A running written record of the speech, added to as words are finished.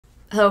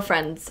Hello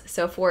friends,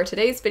 so for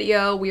today's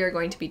video we are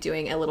going to be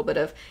doing a little bit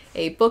of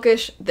a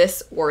bookish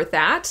this or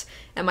that,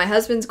 and my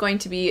husband's going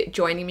to be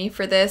joining me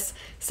for this.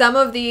 Some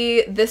of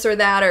the this or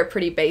that are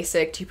pretty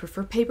basic. Do you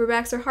prefer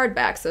paperbacks or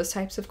hardbacks? Those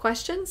types of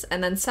questions.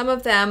 And then some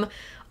of them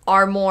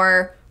are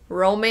more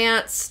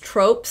romance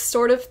tropes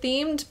sort of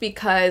themed,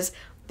 because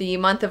the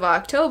month of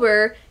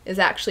October is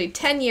actually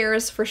 10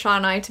 years for Sean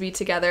and I to be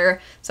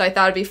together, so I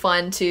thought it'd be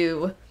fun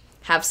to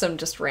have some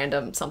just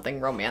random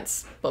something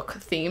romance book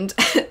themed.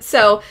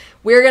 So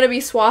we're going to be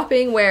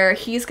swapping where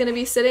he's going to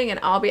be sitting and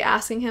I'll be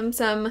asking him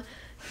some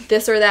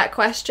this or that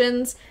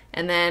questions,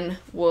 and then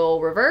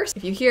we'll reverse.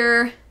 If you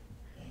hear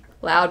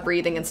loud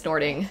breathing and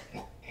snorting,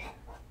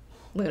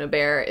 Luna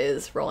Bear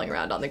is rolling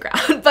around on the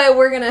ground. But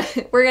we're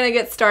gonna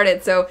get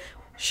started. So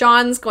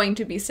Sean's going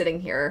to be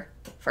sitting here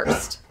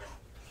first.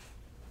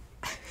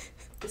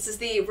 This is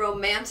the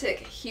romantic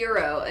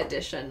hero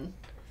edition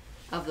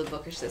of the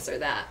bookish this or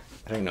that.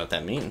 I don't know what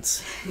that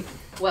means.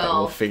 Well, but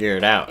we'll figure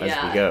it out as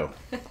we go.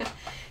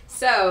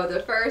 So the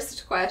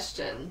first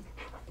question,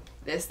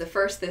 the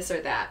first this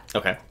or that.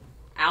 Okay.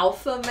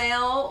 Alpha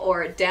male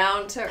or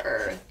down to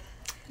earth?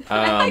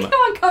 I like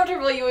how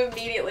uncomfortable you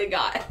immediately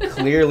got.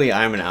 Clearly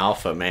I'm an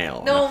alpha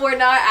male. No, we're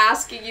not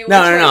asking you which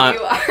no. way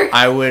you are.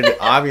 I would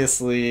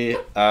obviously,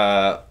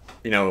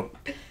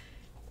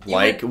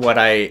 like what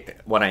I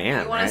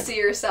am. You want to see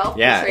yourself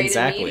portrayed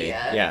in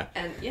media. Yeah.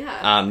 And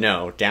yeah.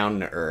 No, down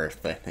to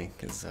earth I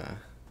think is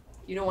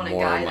you don't want a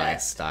more guy my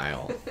that...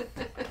 style.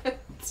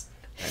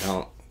 I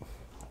don't.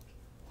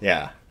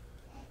 Yeah.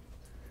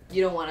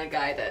 You don't want a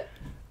guy that...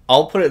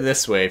 I'll put it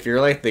this way: if you're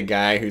like the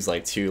guy who's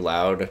like too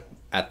loud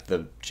at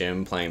the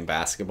gym playing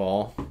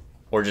basketball,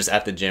 or just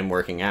at the gym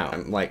working out,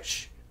 I'm like,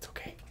 shh, it's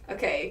okay.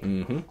 Okay.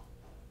 Mm-hmm.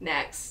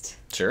 Next.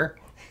 Sure.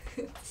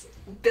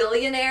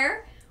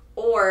 Billionaire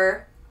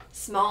or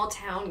small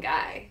town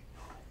guy?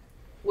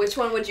 Which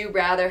one would you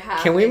rather have?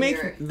 Can we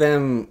make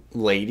them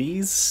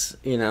ladies?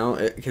 You know,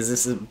 because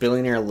this is a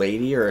billionaire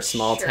lady or a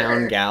small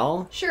town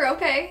gal. Sure.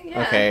 Okay.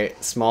 Yeah. Okay,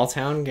 small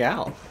town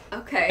gal.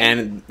 Okay.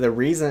 And the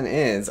reason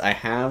is I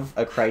have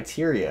a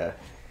criteria.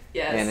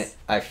 Yes. And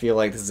I feel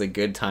like this is a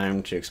good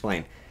time to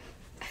explain.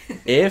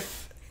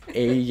 If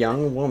a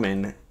young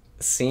woman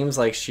seems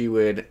like she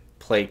would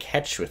play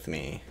catch with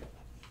me,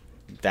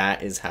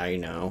 that is how you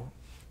know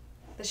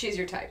that she's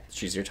your type.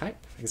 She's your type,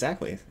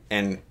 exactly.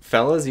 And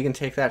fellas, you can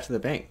take that to the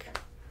bank.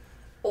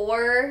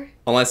 Or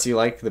unless you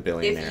like the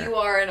billionaire. If you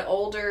are an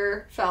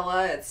older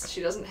fella,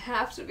 she doesn't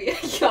have to be a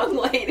young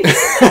lady.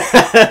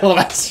 Well,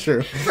 that's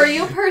true. For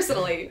you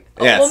personally,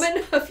 a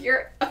woman of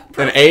your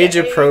an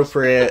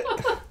age-appropriate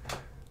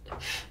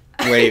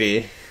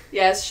lady.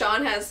 Yes,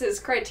 Sean has his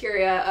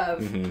criteria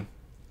of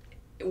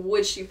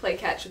would she play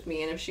catch with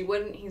me, and if she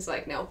wouldn't, he's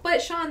like no.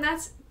 But Sean,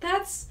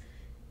 that's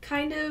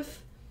kind of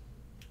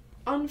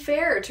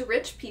unfair to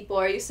rich people.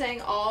 Are you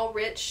saying all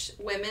rich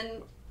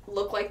women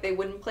look like they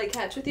wouldn't play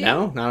catch with you?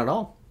 No, not at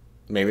all.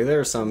 Maybe there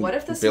are some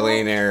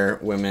billionaire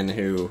women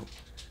who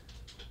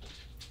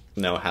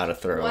know how to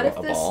throw a ball. What if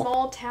the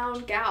small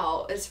town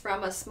gal is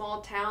from a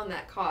small town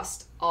that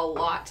costs a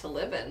lot to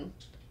live in?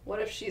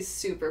 What if she's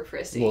super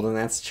prissy? Well, then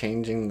that's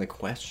changing the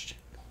question.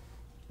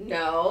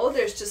 No,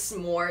 there's just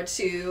more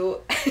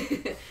to...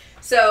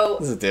 So...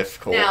 This is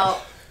difficult.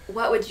 Now,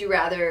 what would you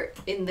rather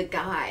in the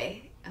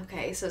guy?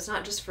 Okay, so it's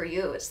not just for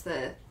you, it's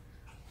the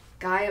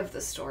guy of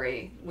the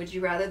story. Would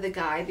you rather the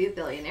guy be a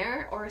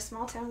billionaire or a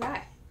small town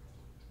guy?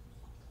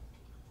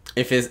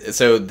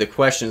 So the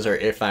questions are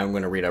if I'm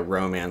going to read a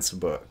romance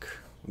book,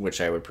 which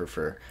I would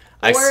prefer.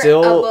 Or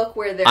a book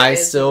where there I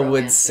is still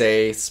would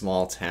say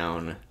small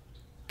town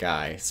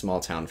guy, small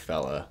town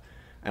fella.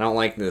 I don't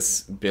like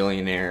this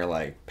billionaire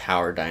like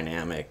power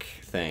dynamic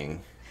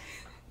thing.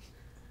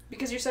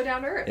 Because you're so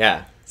down to earth.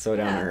 Yeah, so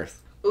down to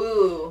earth.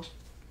 Ooh.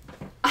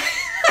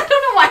 I don't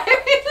know why I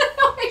made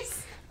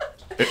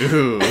the noise.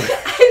 Ooh.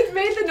 I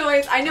made the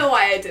noise. I know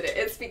why I did it.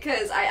 It's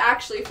because I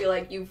actually feel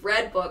like you've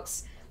read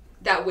books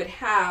that would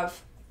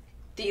have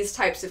these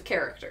types of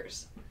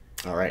characters.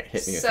 All right,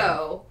 hit me.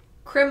 So,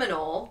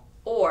 criminal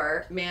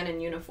or man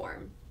in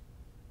uniform?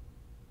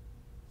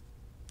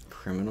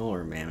 Criminal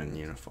or man in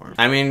uniform?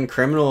 I mean,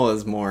 criminal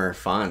is more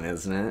fun,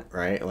 isn't it?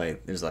 Right?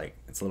 Like, it's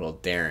a little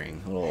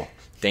daring, a little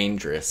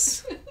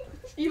dangerous.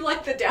 You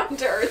like the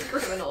down-to-earth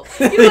criminal.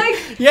 You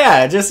like...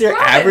 Yeah, just your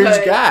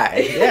average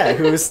guy. Yeah,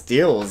 who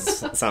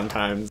steals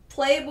sometimes.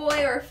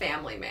 Playboy or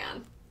family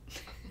man?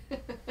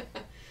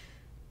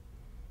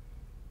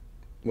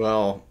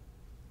 Well,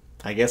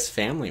 I guess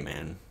family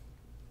man.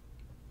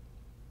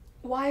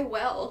 Why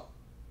well?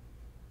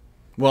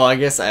 Well, I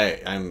guess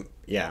I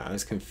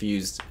was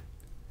confused.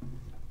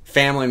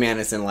 Family man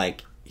is in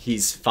like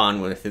he's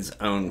fun with his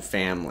own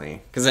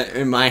family. Because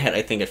in my head,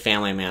 I think a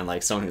family man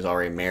like someone who's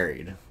already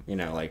married. You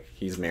know, like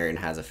he's married and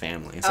has a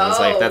family. So it's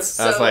like I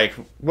was like,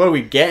 what are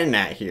we getting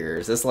at here?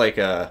 Is this like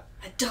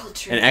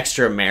adultery, an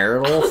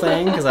extramarital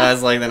thing? Because I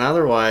was like, then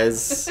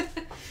otherwise.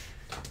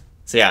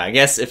 So yeah, I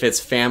guess if it's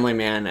family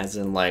man, as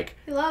in like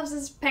he loves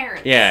his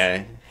parents.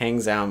 Yeah,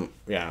 hangs out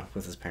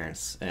with his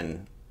parents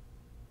and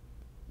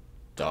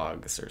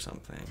dogs or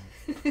something,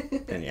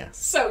 then yes.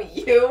 So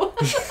you.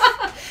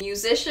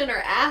 Musician or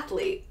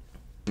athlete?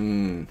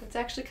 Mm. That's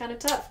actually kind of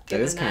tough. That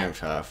is kind of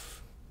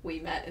tough. We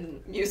met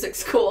in music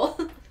school.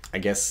 I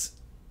guess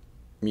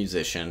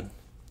musician.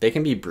 They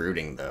can be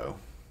brooding though.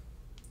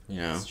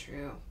 You know? That's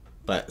true.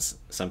 But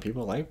some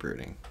people like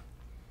brooding.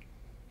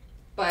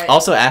 But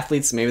also,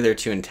 athletes, maybe they're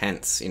too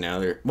intense, you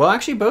know? Well,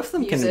 actually, both of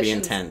them can be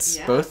intense.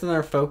 Yeah. Both of them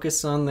are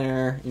focused on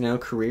their, you know,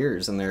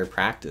 careers and their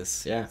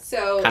practice. Yeah.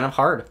 So kind of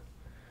hard.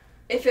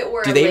 If it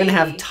were Do they even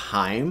have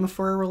time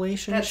for a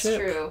relationship? That's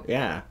true.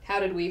 Yeah.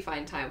 How did we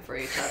find time for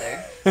each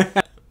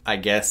other? I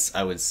guess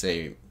I would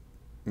say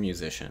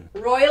musician.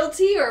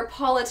 Royalty or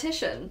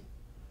politician?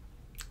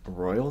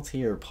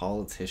 Royalty or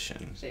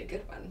politician? Actually, a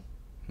good one.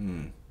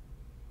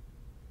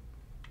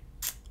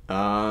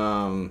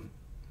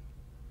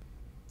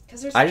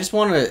 I just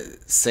want to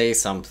say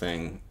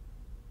something.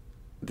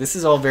 This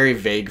is all very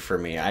vague for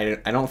me. I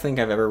don't think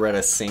I've ever read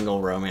a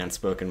single romance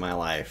book in my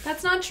life.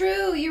 That's not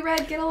true. You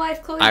read Get a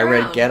Life, Chloe Brown. I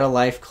read Get a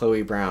Life,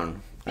 Chloe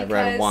Brown. I've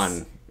read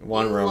one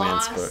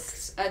romance book.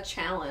 Lost a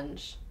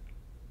challenge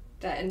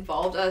that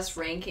involved us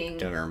ranking.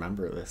 Don't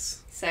remember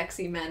this.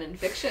 Sexy men in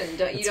fiction.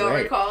 Don't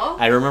right. recall?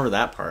 I remember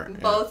that part.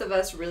 Both of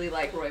us really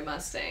like Roy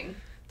Mustang.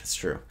 That's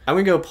true. I'm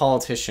gonna go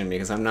politician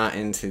because I'm not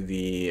into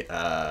the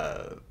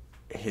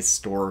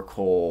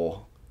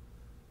historical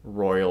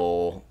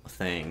royal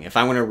thing. If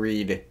I want to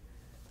read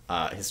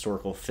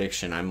historical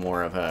fiction, I'm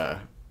more of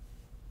a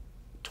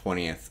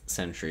 20th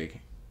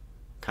century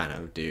kind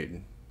of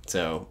dude.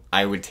 So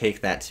I would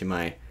take that to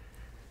my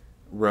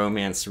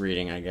romance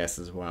reading, I guess,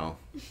 as well.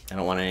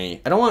 I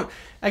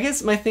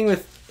guess my thing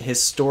with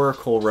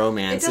historical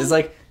romance is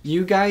like,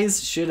 you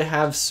guys should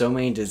have so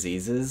many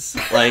diseases,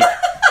 like,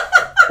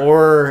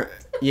 or,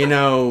 you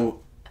know,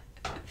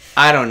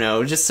 I don't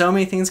know, just so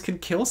many things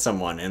could kill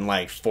someone in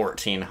like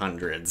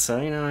 1400. So,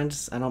 you know,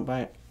 I don't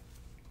buy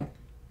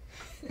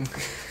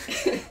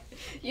it.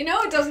 You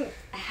know, it doesn't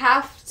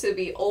have to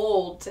be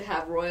old to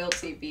have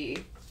royalty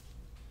be,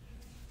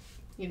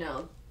 you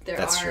know,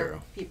 That's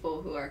true.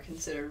 People who are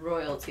considered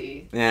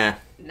royalty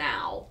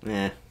now.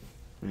 Yeah.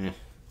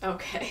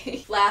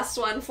 Okay. Last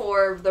one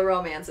for the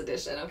romance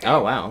edition, okay?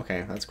 Oh, wow.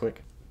 Okay, that's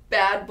quick.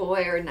 Bad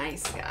boy or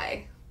nice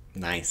guy?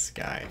 Nice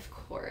guy. Of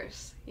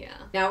course, yeah.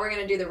 Now we're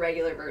going to do the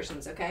regular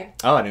versions, okay?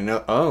 Oh, I didn't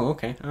know. Oh,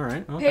 okay. All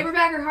right. Okay.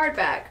 Paperback or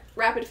hardback?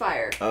 Rapid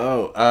fire.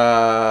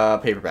 Oh,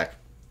 paperback.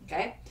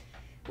 Okay.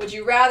 Would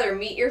you rather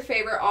meet your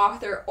favorite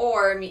author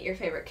or meet your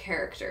favorite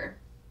character?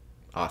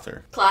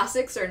 Author.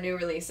 Classics or new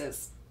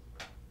releases?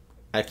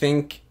 I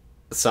think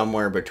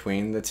somewhere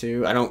between the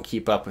two. I don't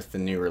keep up with the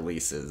new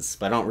releases,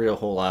 but I don't read a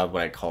whole lot of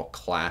what I call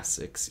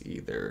classics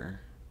either.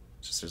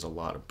 Just there's a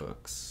lot of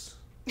books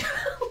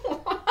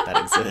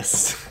that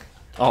exist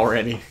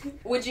already.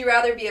 Would you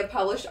rather be a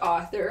published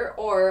author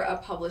or a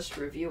published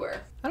reviewer?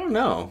 I don't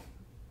know.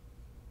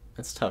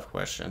 That's a tough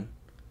question.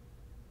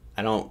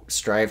 I don't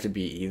strive to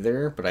be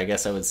either, but I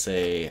guess I would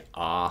say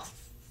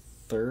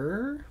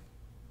author?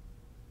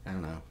 I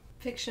don't know.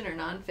 Fiction or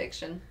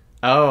nonfiction?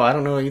 Oh, I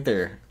don't know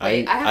either.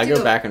 Wait, I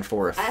go back and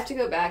forth. I have to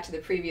go back to the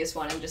previous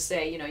one and just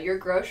say, you know, your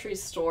grocery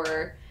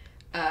store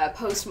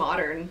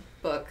postmodern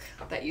book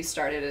that you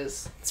started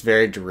is... It's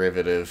very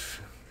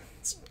derivative.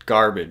 It's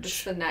garbage.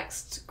 It's the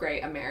next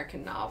great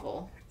American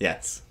novel.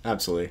 Yes,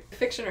 absolutely.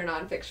 Fiction or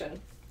nonfiction?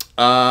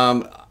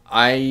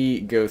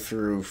 I go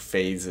through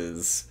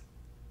phases.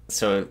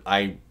 So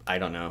I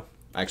don't know.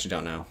 I actually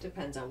don't know.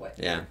 Depends on what.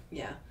 Yeah.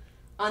 Yeah.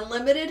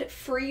 Unlimited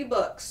free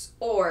books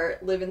or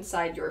live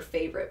inside your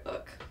favorite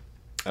book?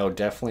 Oh,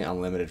 definitely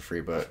unlimited free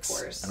books. Of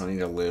course. I don't need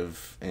to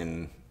live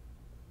in...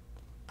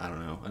 I don't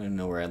know. I don't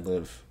know where I'd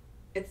live.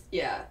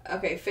 Yeah.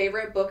 Okay,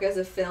 favorite book as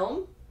a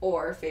film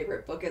or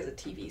favorite book as a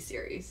TV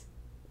series?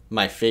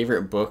 My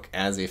favorite book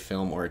as a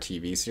film or a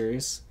TV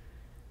series?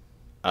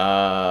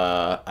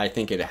 I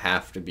think it'd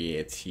have to be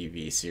a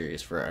TV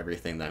series for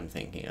everything that I'm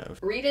thinking of.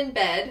 Read in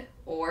bed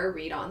or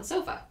read on the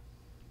sofa?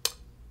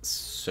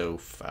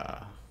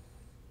 Sofa.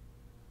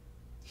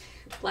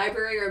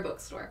 Library or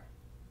bookstore?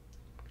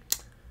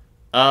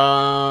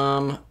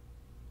 I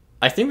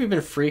think we've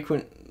been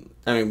frequent.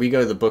 I mean, we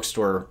go to the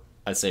bookstore,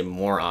 I'd say,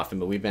 more often,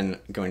 but we've been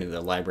going to the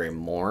library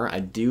more.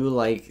 I feel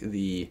like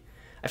the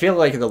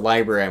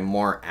library, I'm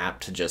more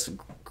apt to just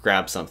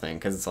grab something,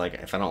 because it's like,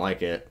 if I don't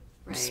like it,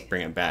 just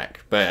bring it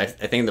back. But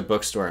I think the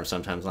bookstore, I'm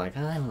sometimes like,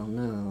 I don't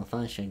know if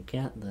I should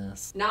get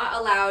this. Not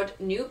allowed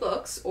new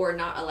books or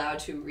not allowed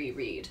to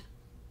reread?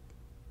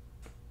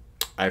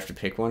 I have to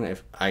pick one.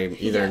 If I'm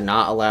either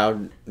not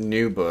allowed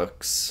new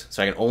books,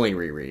 so I can only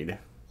reread,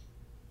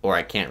 or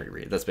I can't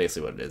reread. That's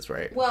basically what it is,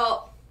 right?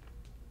 Well,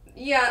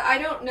 yeah, I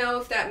don't know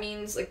if that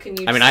means, like, can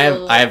you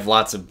I have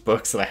lots of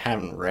books that I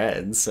haven't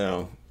read,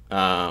 so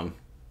so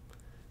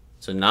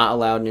not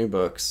allowed new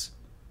books,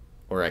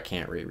 or I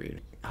can't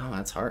reread. Oh,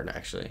 that's hard,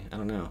 actually. I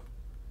don't know.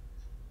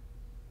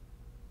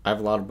 I have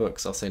a lot of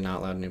books. I'll say not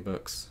allowed new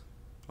books.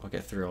 I'll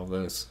get through all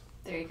those.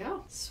 There you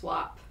go.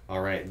 Swap.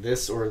 All right,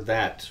 this or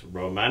that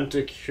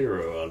romantic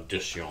hero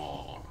edition.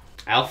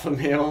 Alpha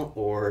male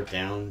or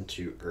down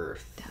to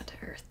earth? Down to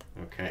earth.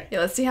 Okay.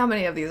 Yeah, let's see how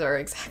many of these are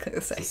exactly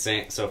the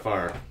same. So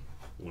far,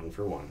 1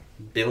 for 1.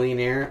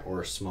 Billionaire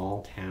or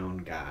small town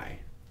guy?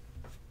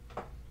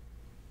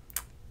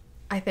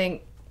 I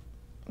think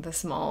the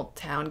small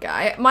town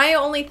guy. My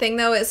only thing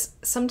though is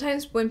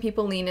sometimes when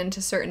people lean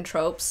into certain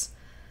tropes,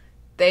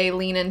 they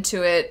lean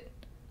into it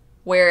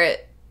where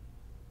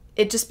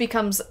it just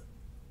becomes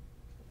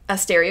a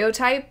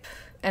stereotype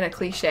and a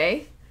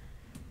cliche.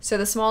 So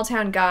the small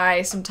town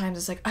guy sometimes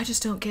is like, I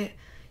just don't get,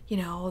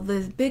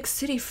 the big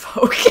city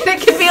folk. And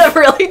it can be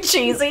really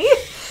cheesy.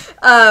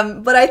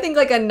 But I think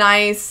like a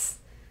nice,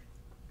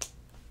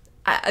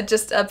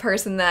 just a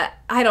person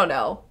that, I don't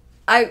know.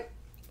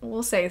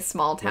 We'll say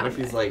small town. What if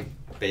he's like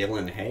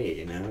baling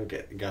hay,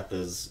 got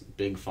those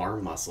big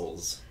farm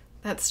muscles?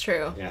 That's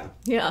true. Yeah.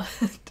 Yeah.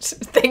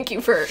 Thank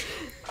you for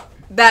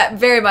that.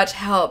 Very much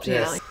helped.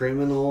 Yes.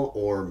 Criminal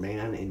or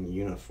man in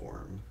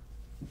uniform?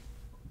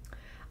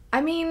 I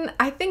mean,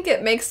 I think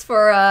it makes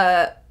for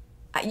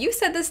you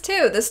said this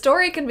too. The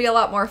story can be a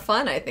lot more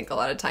fun, I think, a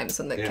lot of times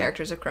when the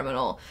character's a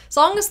criminal. As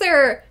long as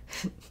they're,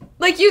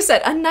 like you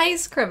said, a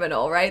nice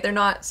criminal, right? They're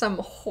not some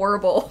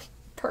horrible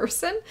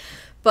person.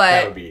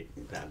 But that'd be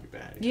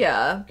bad.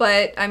 Yeah,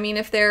 but I mean,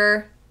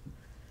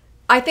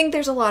 I think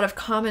there's a lot of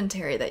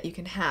commentary that you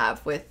can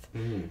have with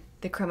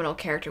the criminal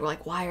character.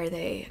 Like, why are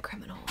they a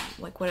criminal?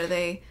 Like, what are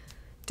they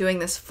doing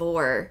this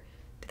for?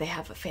 Do they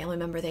have a family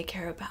member they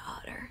care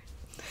about? Or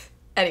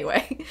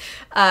anyway,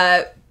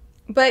 but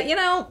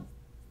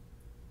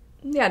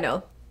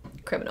no,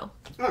 criminal.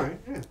 All right.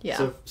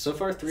 Yeah. So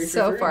far 3 for 3.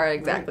 So far,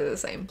 exactly the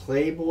same.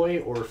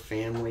 Playboy or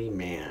family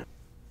man?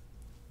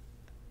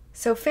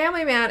 So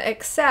family man,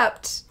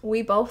 except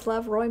we both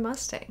love Roy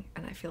Mustang,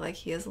 and I feel like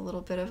he is a little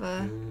bit of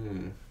a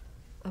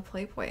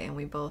playboy, and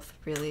we both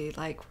really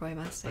like Roy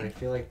Mustang. But I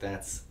feel like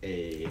that's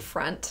a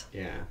front.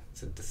 Yeah,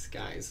 it's a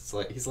disguise. It's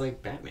like he's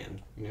like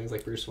Batman. He's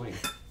like Bruce Wayne.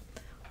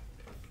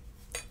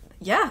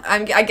 Yeah,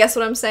 I guess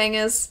what I'm saying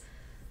is,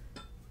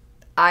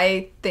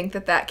 I think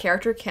that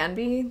character can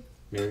be.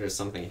 Maybe there's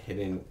something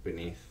hidden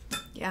beneath.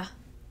 Yeah.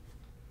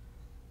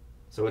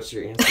 So what's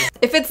your answer?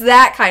 If it's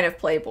that kind of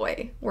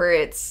playboy, where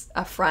it's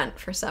a front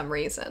for some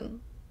reason,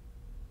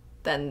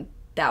 then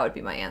that would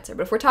be my answer.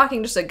 But if we're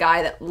talking just a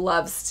guy that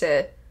loves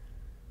to...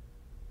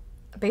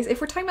 If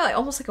we're talking about like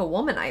almost like a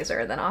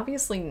womanizer, then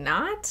obviously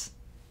not.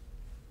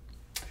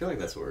 I feel like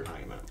that's what we're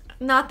talking about.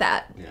 Not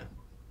that. Yeah.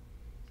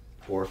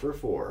 4 for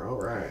 4.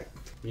 All right.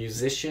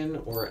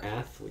 Musician or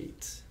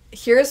athlete?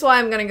 Here's why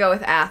I'm going to go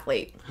with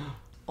athlete.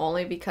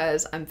 Only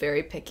because I'm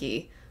very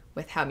picky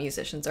with how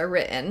musicians are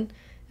written.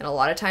 And a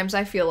lot of times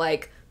I feel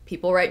like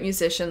people write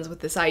musicians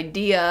with this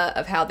idea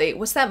of how they...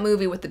 What's that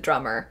movie with the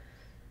drummer?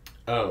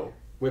 Oh,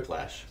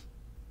 Whiplash.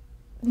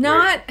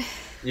 Not...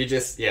 You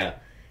just... Yeah.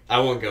 I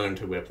won't go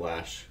into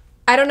Whiplash.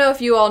 I don't know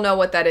if you all know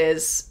what that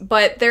is,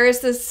 but there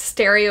is this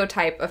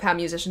stereotype of how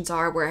musicians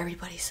are where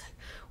everybody's like,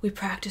 we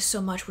practice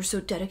so much, we're so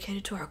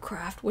dedicated to our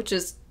craft, which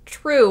is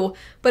true,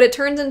 but it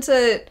turns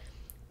into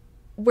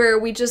where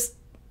we just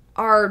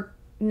are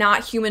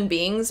not human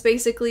beings,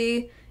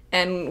 basically,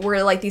 and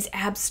we're like these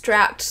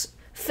abstract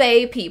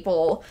fae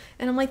people,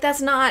 and I'm like,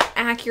 that's not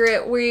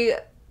accurate. We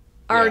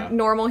are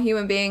normal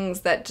human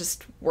beings that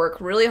just work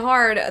really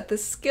hard at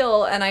this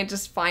skill, and I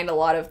just find a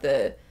lot of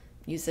the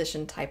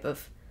musician type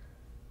of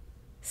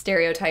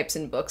stereotypes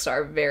in books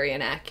are very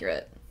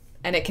inaccurate,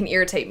 and it can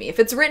irritate me. If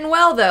it's written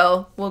well,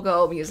 though, we'll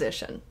go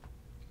musician.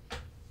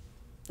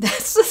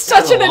 That's just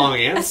such an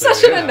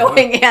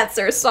annoying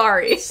answer.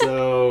 Sorry.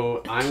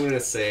 So I'm gonna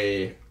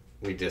say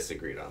we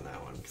disagreed on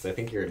that one because I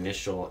think your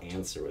initial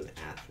answer was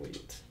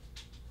athlete.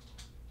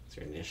 It's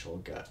your initial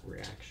gut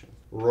reaction.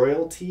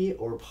 Royalty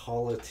or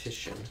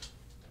politician?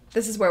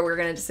 This is where we're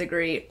going to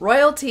disagree.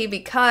 Royalty,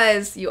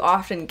 because you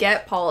often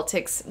get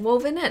politics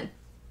woven in.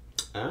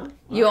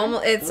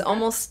 It's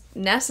almost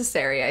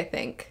necessary, I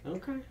think.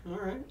 Okay, all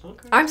right,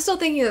 okay. I'm still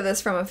thinking of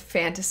this from a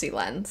fantasy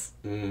lens.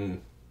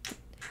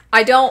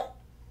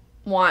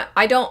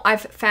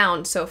 I've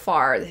found so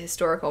far the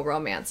historical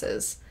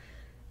romances,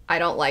 I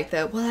don't like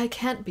the, well, I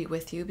can't be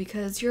with you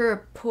because you're a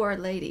poor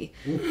lady.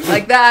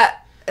 Like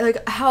that,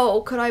 like,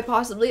 how could I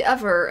possibly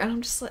ever? And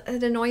I'm just,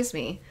 it annoys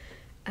me.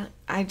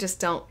 I just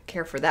don't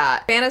care for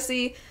that.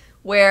 Fantasy,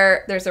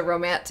 where there's a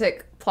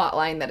romantic plot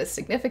line that is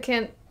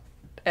significant,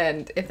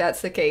 and if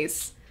that's the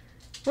case,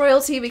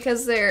 royalty,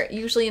 because they're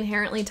usually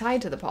inherently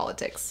tied to the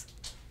politics.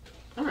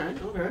 All right,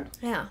 okay.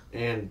 Yeah.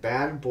 And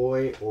bad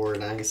boy or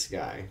nice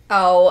guy?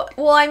 Oh,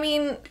 well, I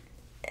mean,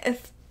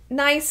 if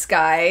nice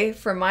guy,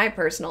 for my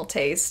personal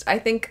taste, I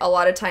think a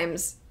lot of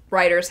times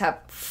writers have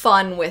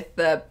fun with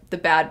the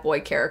bad boy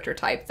character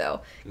type,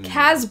 though.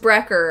 Kaz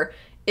Brekker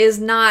is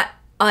not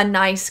a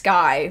nice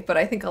guy, but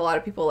I think a lot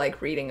of people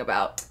like reading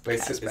about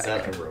Is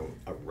that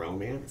a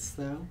romance,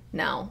 though?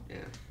 No. Yeah.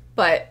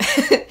 But,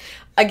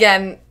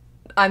 again,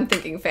 I'm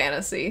thinking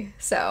fantasy,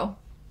 so.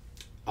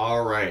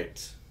 All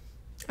right.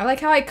 I like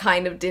how I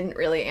kind of didn't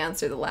really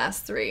answer the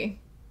last three.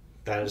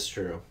 That is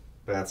true,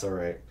 but that's all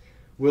right.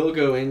 We'll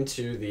go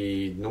into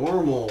the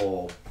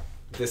normal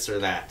this or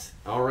that.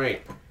 All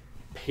right.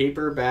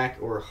 Paperback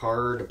or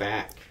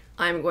hardback?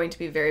 I'm going to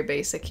be very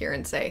basic here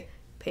and say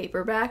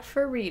paperback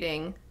for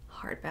reading,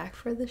 hardback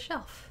for the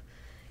shelf.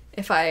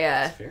 If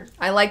I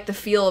like the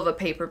feel of a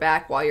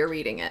paperback while you're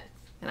reading it,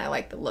 and I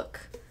like the look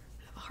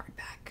of a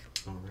hardback.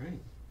 All right.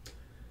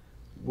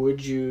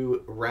 Would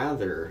you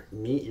rather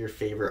meet your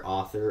favorite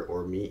author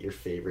or meet your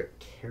favorite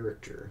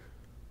character?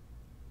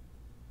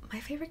 My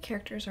favorite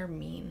characters are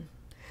mean.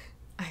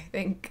 I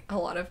think a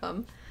lot of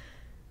them.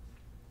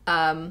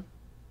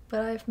 But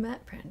I've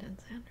met Brandon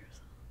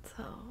Sanderson,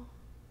 so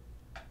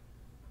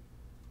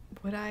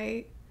would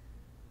I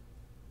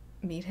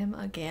meet him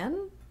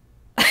again?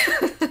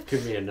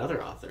 Could meet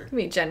another author.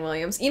 Meet Jen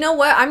Williams. You know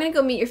what? I'm gonna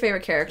go meet your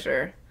favorite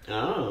character.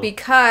 Oh.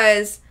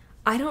 Because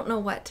I don't know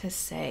what to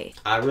say.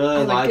 I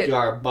really like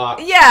your book.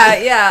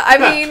 Yeah. I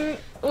mean,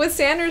 with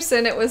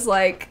Sanderson, it was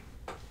like,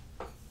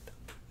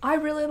 I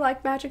really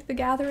like Magic the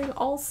Gathering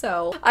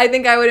also. I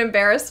think I would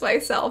embarrass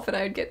myself and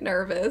I would get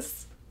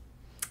nervous.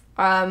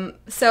 Kaladin,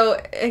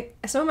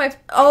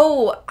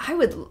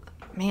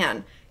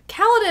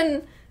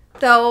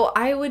 though,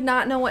 I would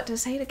not know what to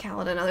say to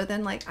Kaladin other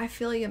than, like, I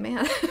feel you,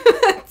 man.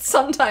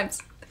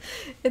 Sometimes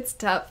it's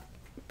tough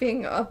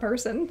being a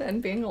person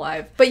and being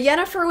alive. But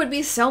Yennefer would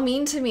be so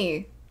mean to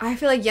me. I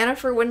feel like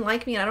Yennefer wouldn't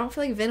like me, and I don't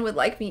feel like Vin would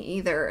like me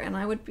either. And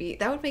that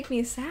would make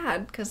me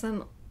sad, because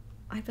then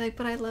I'd be like,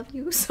 but I love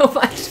you so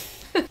much.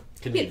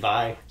 Could be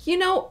Vi. You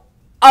know,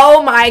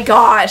 oh my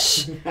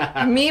gosh.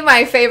 Me,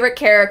 my favorite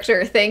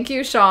character. Thank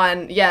you,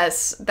 Sean.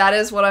 Yes, that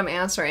is what I'm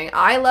answering.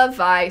 I love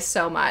Vi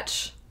so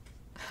much.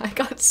 I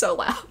got so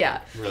loud.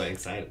 Yeah. Really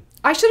excited.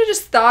 I should have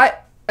just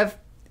thought of,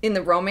 in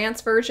the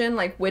romance version,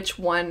 like, which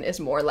one is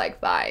more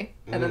like Vi.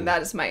 And then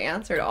that is my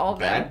answer to all of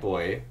them. Bad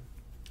boy.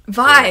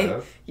 Vi. Sort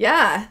of.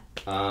 Yeah.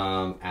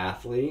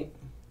 Athlete.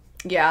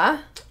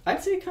 Yeah.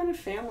 I'd say kind of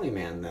family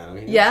man, though.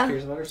 He Yeah.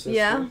 cares about her sister.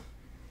 Yeah.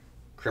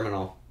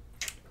 Criminal.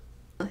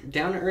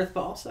 Down to earth,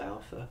 but also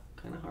alpha.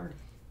 Kind of hard.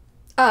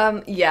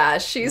 Yeah,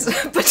 she's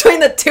between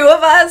the two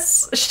of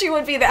us, she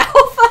would be the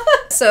alpha.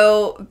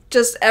 So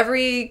just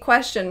every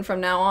question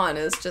from now on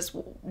is just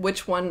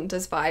which one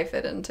does Vi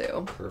fit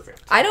into?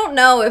 Perfect. I don't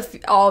know if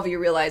all of you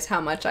realize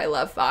how much I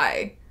love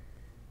Vi.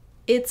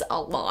 It's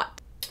a lot.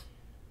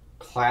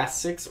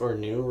 Classics or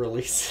new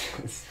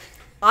releases?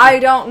 I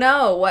don't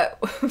know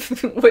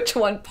which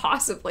one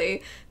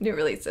possibly new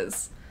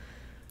releases.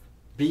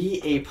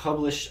 Be a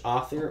published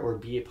author or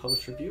be a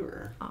published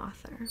reviewer?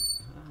 Author.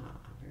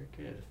 Very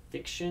good.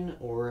 Fiction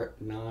or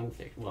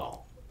non-fiction?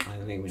 Well, I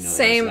think we know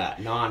Same.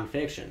 that.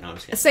 Non-fiction. No, I'm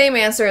just kidding. Same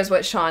answer as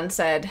what Sean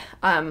said.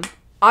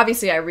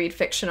 Obviously, I read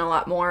fiction a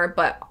lot more,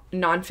 but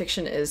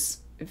nonfiction is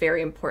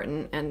very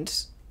important,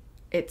 and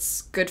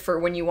it's good for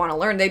when you want to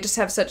learn. They just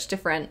have such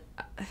different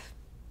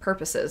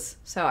purposes,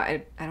 so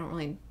I don't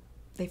really...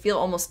 They feel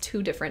almost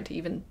too different to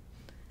even...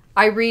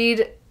 I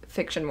read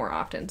fiction more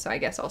often, so I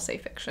guess I'll say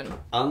fiction.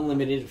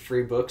 Unlimited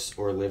free books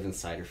or live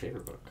inside your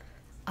favorite book?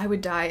 I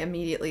would die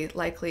immediately,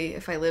 likely,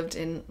 if I lived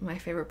in my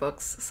favorite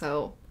books,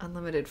 so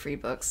unlimited free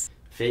books.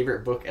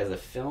 Favorite book as a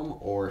film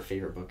or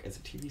favorite book as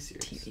a TV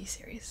series? TV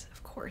series,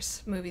 of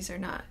course. Movies are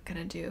not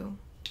gonna do...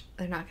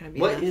 They're not gonna be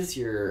What enough. is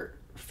your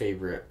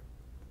favorite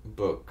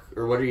book?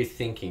 Or what are you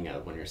thinking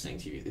of when you're saying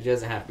TV? It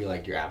doesn't have to be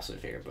like your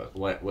absolute favorite book.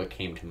 What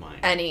came to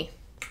mind? Any.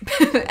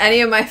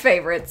 Any of my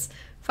favorites.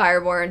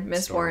 Fireborn,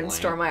 Mistborn, Stormlight.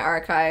 Storm My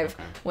Archive,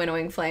 Okay.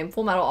 Winnowing Flame.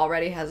 Full Metal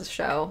already has a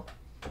show.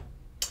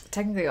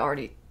 Technically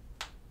already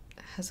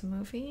has a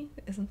movie.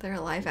 Isn't there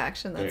a live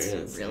action that's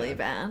There is, really yeah.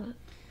 bad?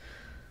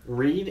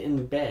 Read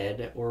in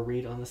bed or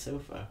read on the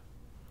sofa?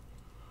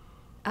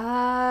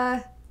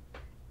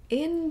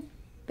 In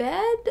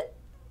bed,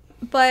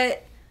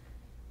 but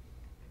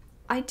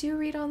I do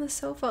read on the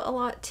sofa a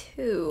lot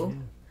too.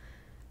 Yeah.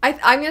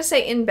 I'm going to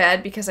say in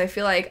bed because I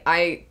feel like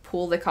I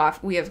pull the coffee...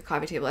 We have a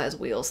coffee table that has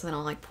wheels, so then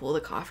I'll, like, pull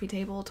the coffee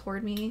table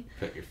toward me.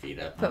 Put your feet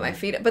up. Put my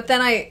feet up. But then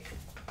I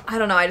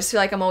don't know, I just feel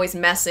like I'm always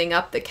messing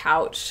up the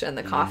couch and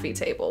the coffee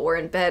table. Where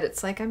in bed,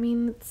 it's like, I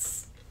mean,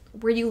 it's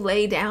where you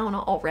lay down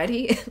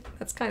already.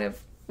 That's kind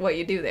of what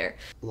you do there.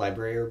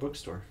 Library or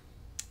bookstore?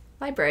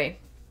 Library.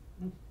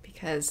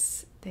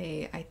 Because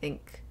they, I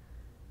think,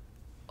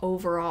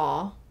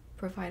 overall...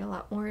 provide a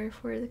lot more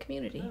for the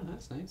community. Oh,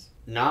 that's nice.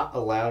 Not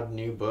allowed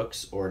new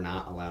books or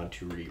not allowed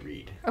to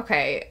reread?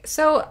 Okay,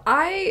 so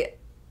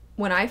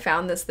when I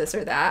found this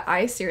or that,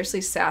 I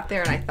seriously sat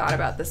there and I thought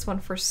about this one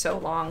for so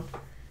long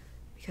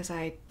because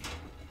I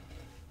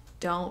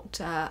don't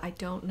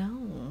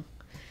know.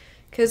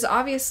 Because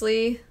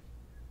obviously,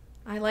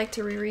 I like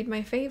to reread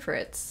my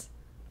favorites,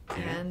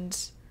 and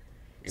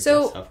It's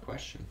so a tough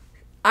question.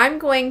 I'm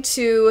going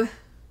to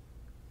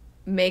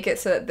make it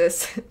so that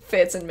this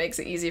fits and makes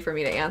it easy for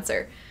me to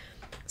answer.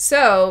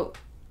 So,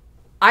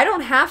 I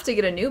don't have to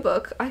get a new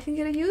book. I can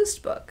get a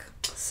used book.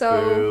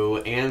 So, Boo,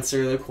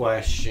 answer the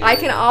question. I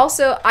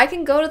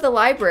can go to the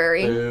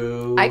library.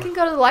 Boo. I can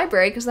go to the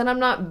library because then I'm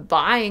not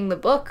buying the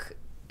book.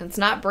 It's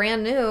not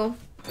brand new.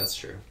 That's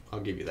true. I'll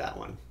give you that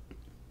one.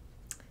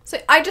 So,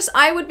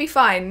 I would be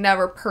fine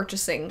never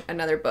purchasing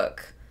another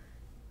book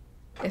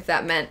if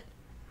that meant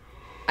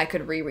I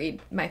could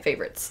reread my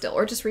favorites still,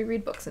 or just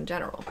reread books in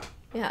general.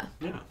 Yeah.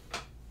 Yeah.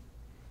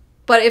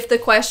 But if the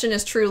question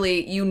is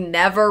truly, you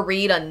never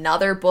read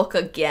another book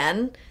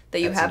again that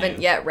you haven't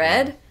yet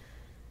read? Yeah.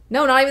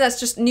 No, not even that's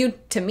just new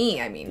to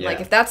me. I mean, like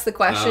if that's the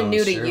question,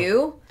 new to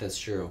you. That's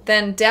true.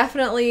 Then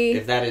definitely.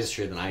 If that is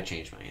true, then I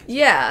change my answer.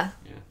 Yeah.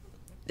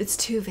 It's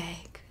too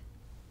vague.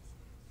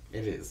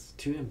 It is.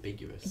 Too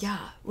ambiguous. Yeah.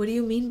 What do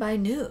you mean by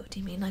new? Do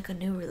you mean like a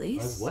new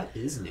release? What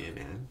is new,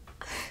 man?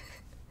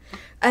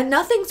 And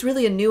nothing's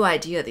really a new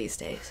idea these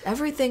days.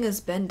 Everything has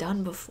been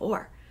done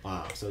before.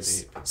 Wow, so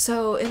deep.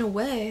 So in a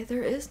way,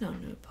 there is no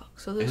new book.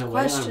 So there's a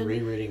question. In a way,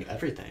 I'm rereading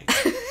everything.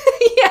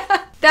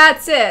 Yeah.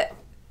 That's it.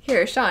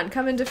 Here, Sean,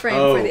 come into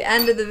frame for the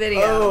end of the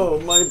video.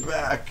 Oh, my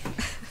back.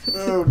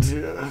 Oh,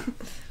 dear.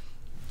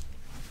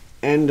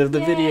 End of the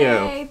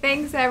video.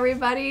 Thanks,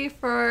 everybody,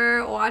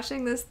 for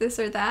watching this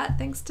or that.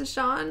 Thanks to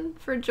Sean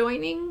for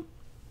joining.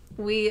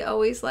 We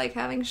always like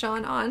having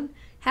Sean on.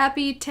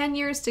 Happy 10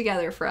 years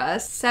together for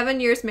us. 7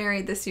 years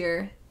married this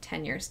year,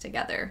 10 years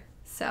together.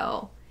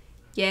 So,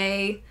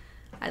 yay.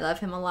 I love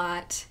him a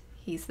lot.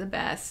 He's the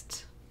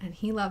best. And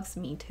he loves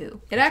me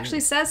too. It actually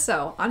says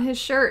so on his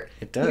shirt.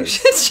 It does. You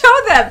should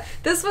show them.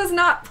 This was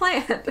not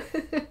planned.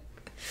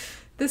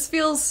 This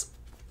feels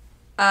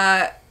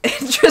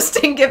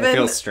interesting given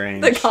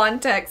the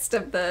context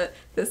of the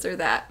this or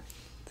that.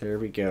 There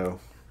we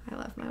go. I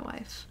love my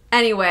wife.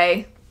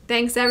 Anyway,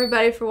 thanks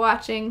everybody for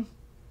watching.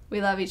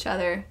 We love each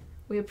other.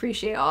 We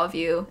appreciate all of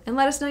you. And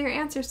let us know your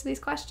answers to these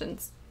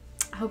questions.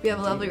 I hope you have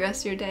a lovely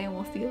rest of your day, and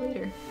we'll see you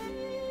later.